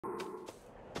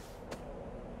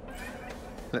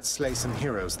Let's slay some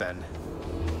heroes then.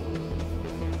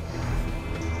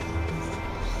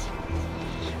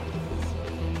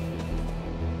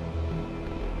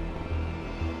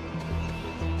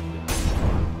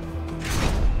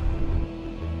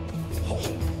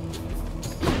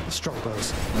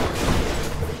 Strongbows.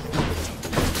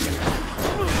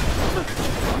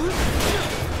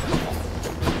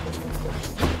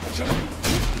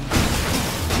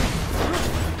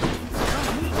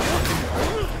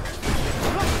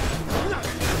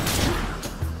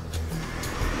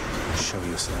 Show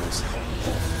yourselves.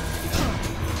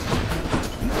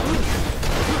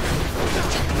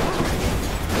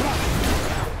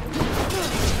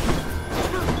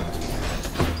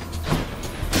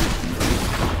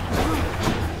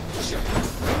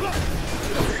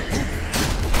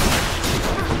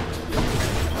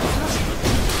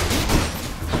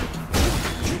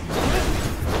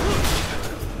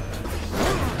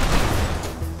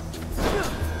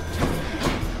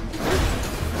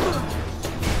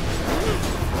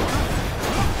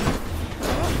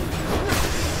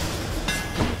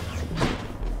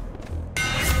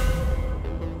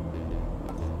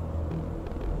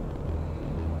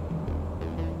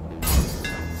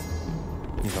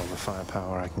 Need all the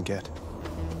firepower I can get.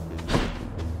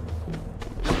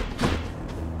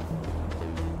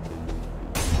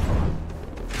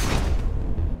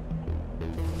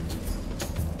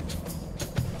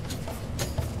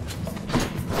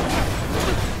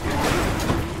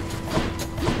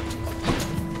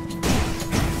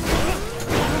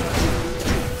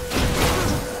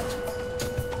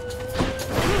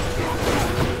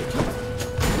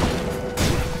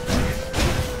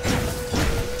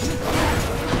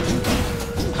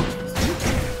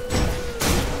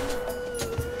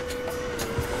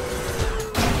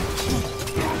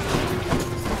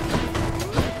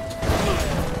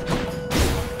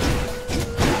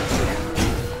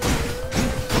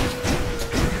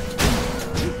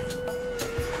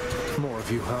 More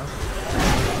of you, huh?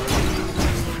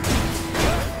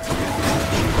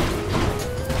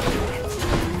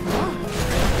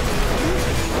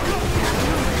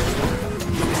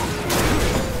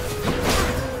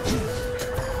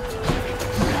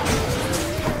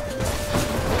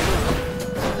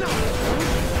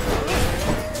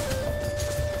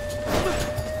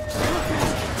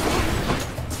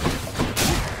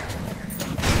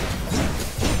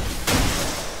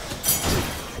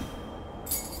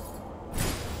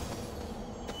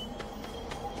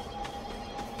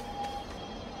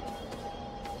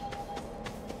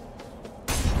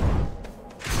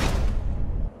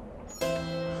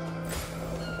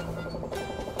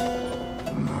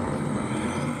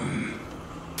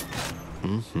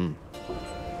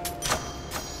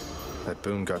 That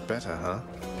boon got better, huh?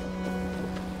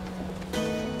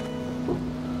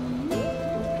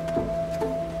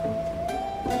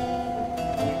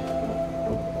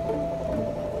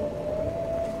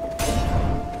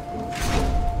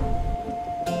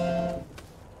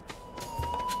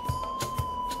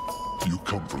 You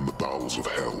come from the bowels of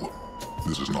hell.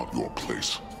 This is not your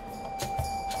place.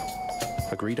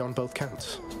 Agreed on both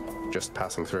counts. Just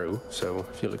passing through, so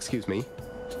if you'll excuse me.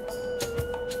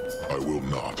 I will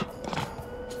not.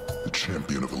 The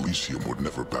champion of Elysium would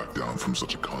never back down from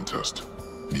such a contest.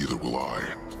 Neither will I.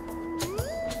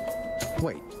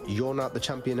 Wait, you're not the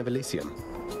champion of Elysium?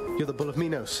 You're the Bull of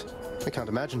Minos. I can't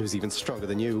imagine who's even stronger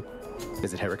than you.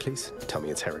 Is it Heracles? Tell me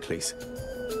it's Heracles.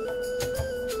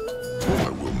 I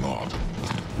will not.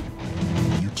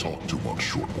 You talk too much,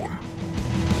 short one.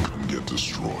 Come get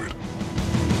destroyed.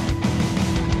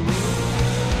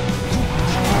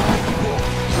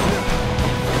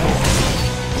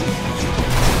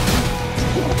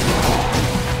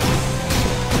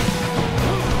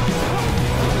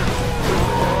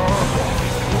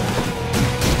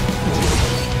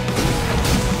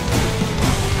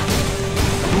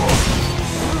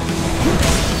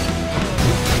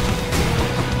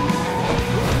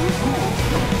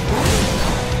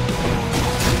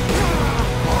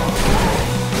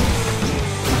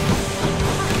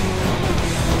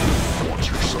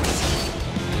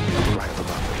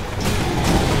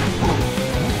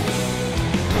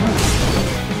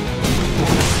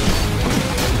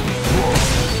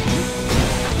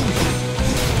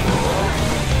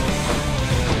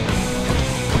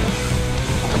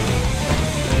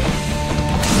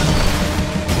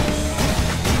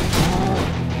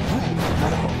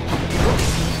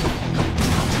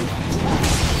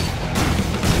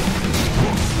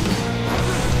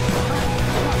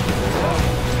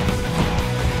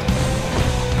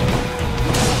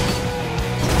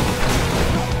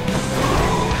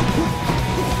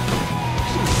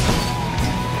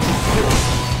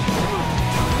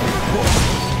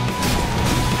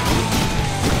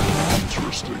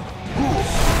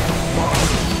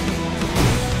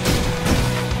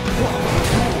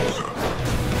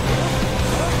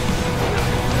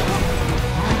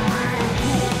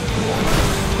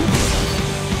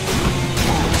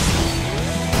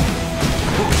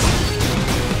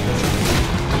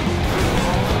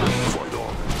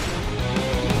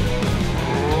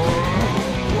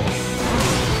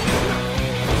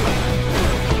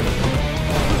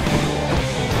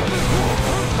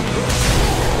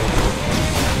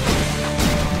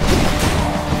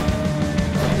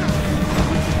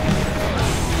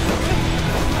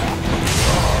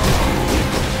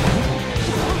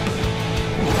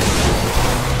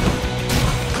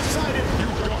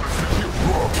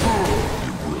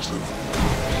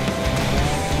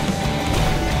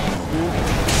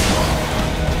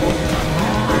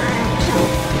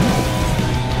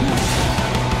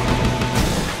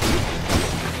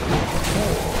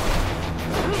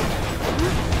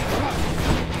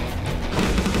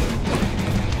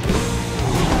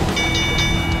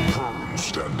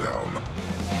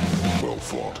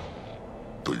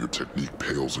 though your technique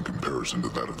pales in comparison to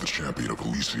that of the champion of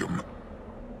Elysium.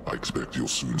 I expect you'll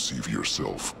soon see for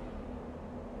yourself.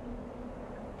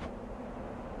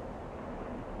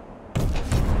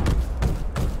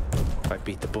 I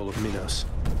beat the Bull of Minos.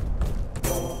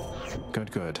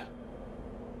 Good, good.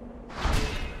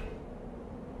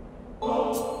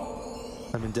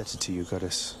 I'm indebted to you,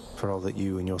 Goddess, for all that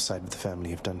you and your side of the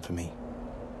family have done for me.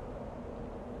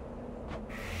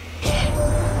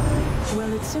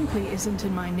 Well, it simply isn't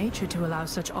in my nature to allow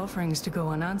such offerings to go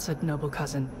unanswered, noble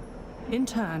cousin. In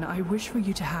turn, I wish for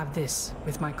you to have this,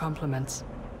 with my compliments.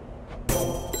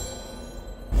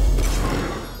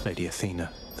 Lady Athena,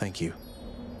 thank you.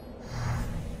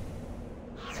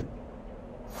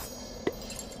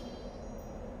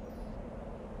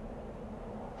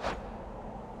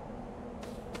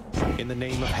 In the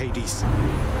name of Hades.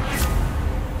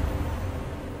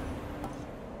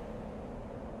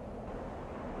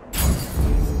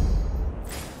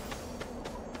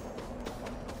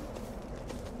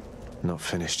 Not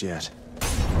finished yet.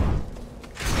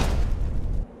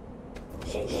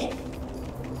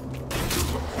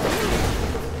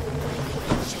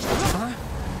 Huh?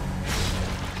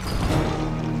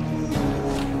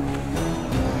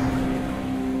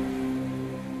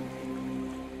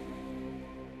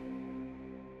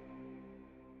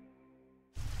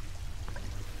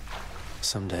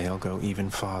 Someday I'll go even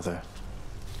farther.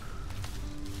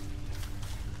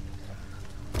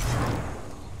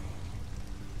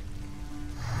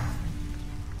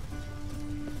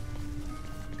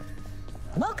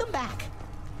 Welcome back.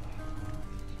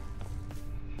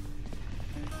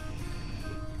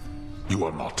 You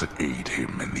are not to aid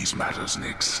him in these matters,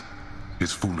 Nyx.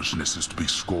 His foolishness is to be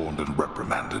scorned and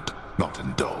reprimanded, not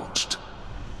indulged.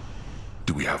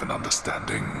 Do we have an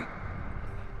understanding?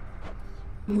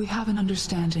 We have an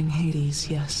understanding, Hades,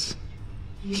 yes.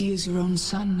 He is your own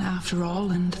son, after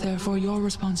all, and therefore your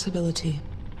responsibility.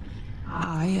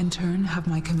 I, in turn, have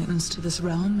my commitments to this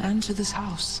realm and to this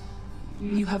house.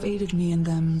 You have aided me in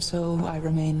them, so I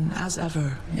remain, as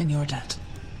ever, in your debt.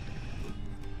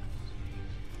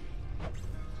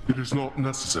 It is not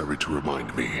necessary to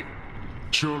remind me.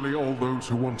 Surely all those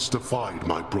who once defied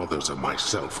my brothers and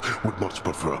myself would much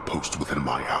prefer a post within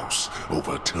my house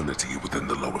over eternity within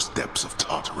the lowest depths of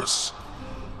Tartarus.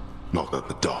 Not that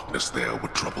the darkness there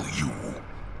would trouble you.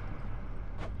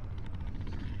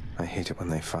 I hate it when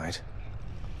they fight.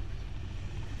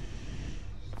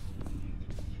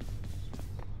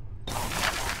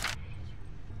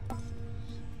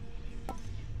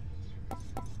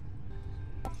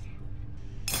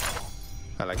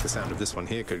 I like the sound of this one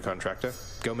here, good contractor.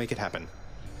 Go make it happen.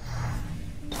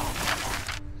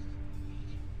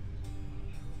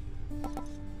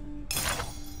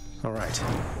 All right.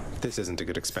 If this isn't a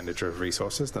good expenditure of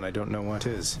resources, then I don't know what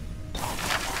is.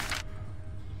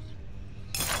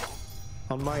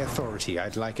 On my authority,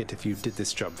 I'd like it if you did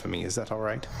this job for me. Is that all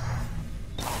right?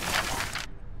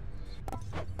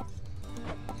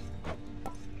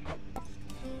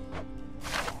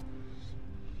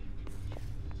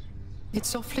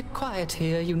 It's awfully quiet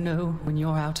here, you know, when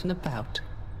you're out and about.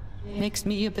 Makes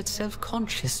me a bit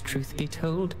self-conscious, truth be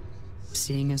told,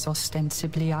 seeing as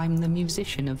ostensibly I'm the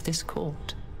musician of this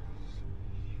court.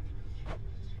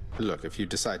 Look, if you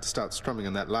decide to start strumming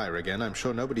on that lyre again, I'm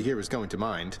sure nobody here is going to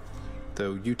mind.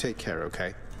 Though you take care,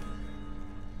 okay?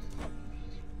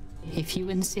 If you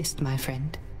insist, my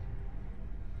friend.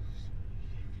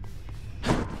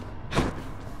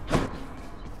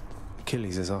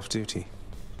 Achilles is off duty.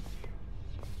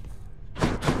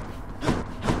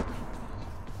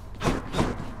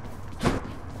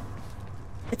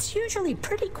 It's usually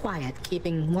pretty quiet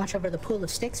keeping watch over the pool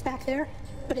of sticks back there,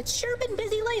 but it's sure been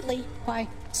busy lately. Why,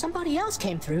 somebody else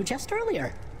came through just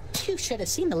earlier. You should have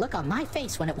seen the look on my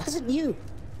face when it wasn't you.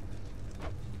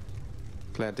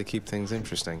 Glad to keep things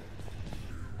interesting.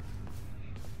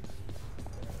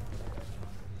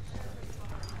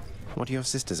 What are your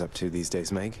sisters up to these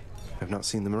days, Meg? I've not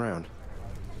seen them around.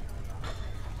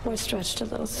 We're stretched a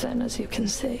little thin, as you can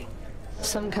see.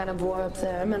 Some kind of war up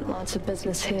there meant lots of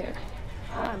business here.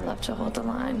 I'm left to hold the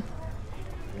line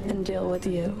and deal with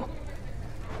you.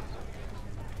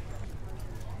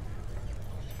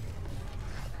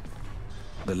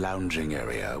 The lounging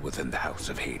area within the House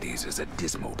of Hades is a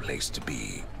dismal place to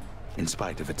be, in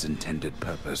spite of its intended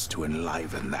purpose to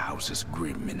enliven the house's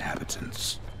grim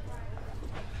inhabitants.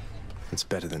 It's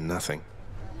better than nothing.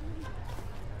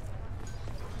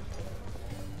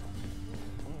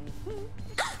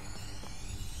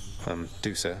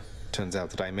 Dusa, turns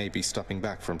out that I may be stopping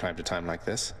back from time to time like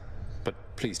this, but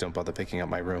please don't bother picking up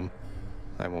my room.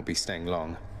 I won't be staying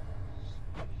long.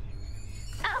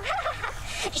 Oh,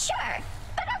 sure,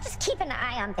 but keep an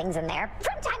eye on things in there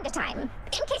from time to time, in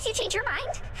case you change your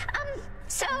mind.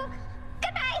 So,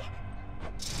 goodbye.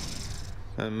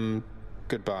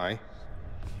 Goodbye.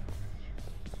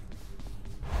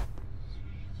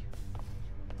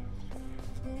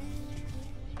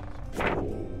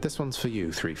 This one's for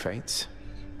you, Three Fates.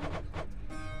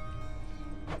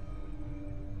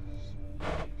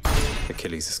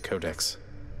 Achilles' Codex.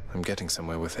 I'm getting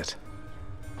somewhere with it.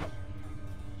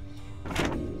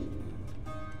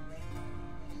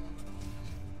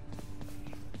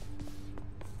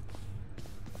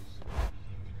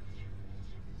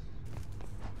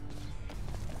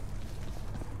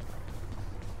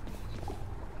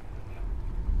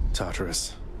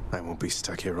 Tartarus. I won't be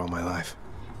stuck here all my life.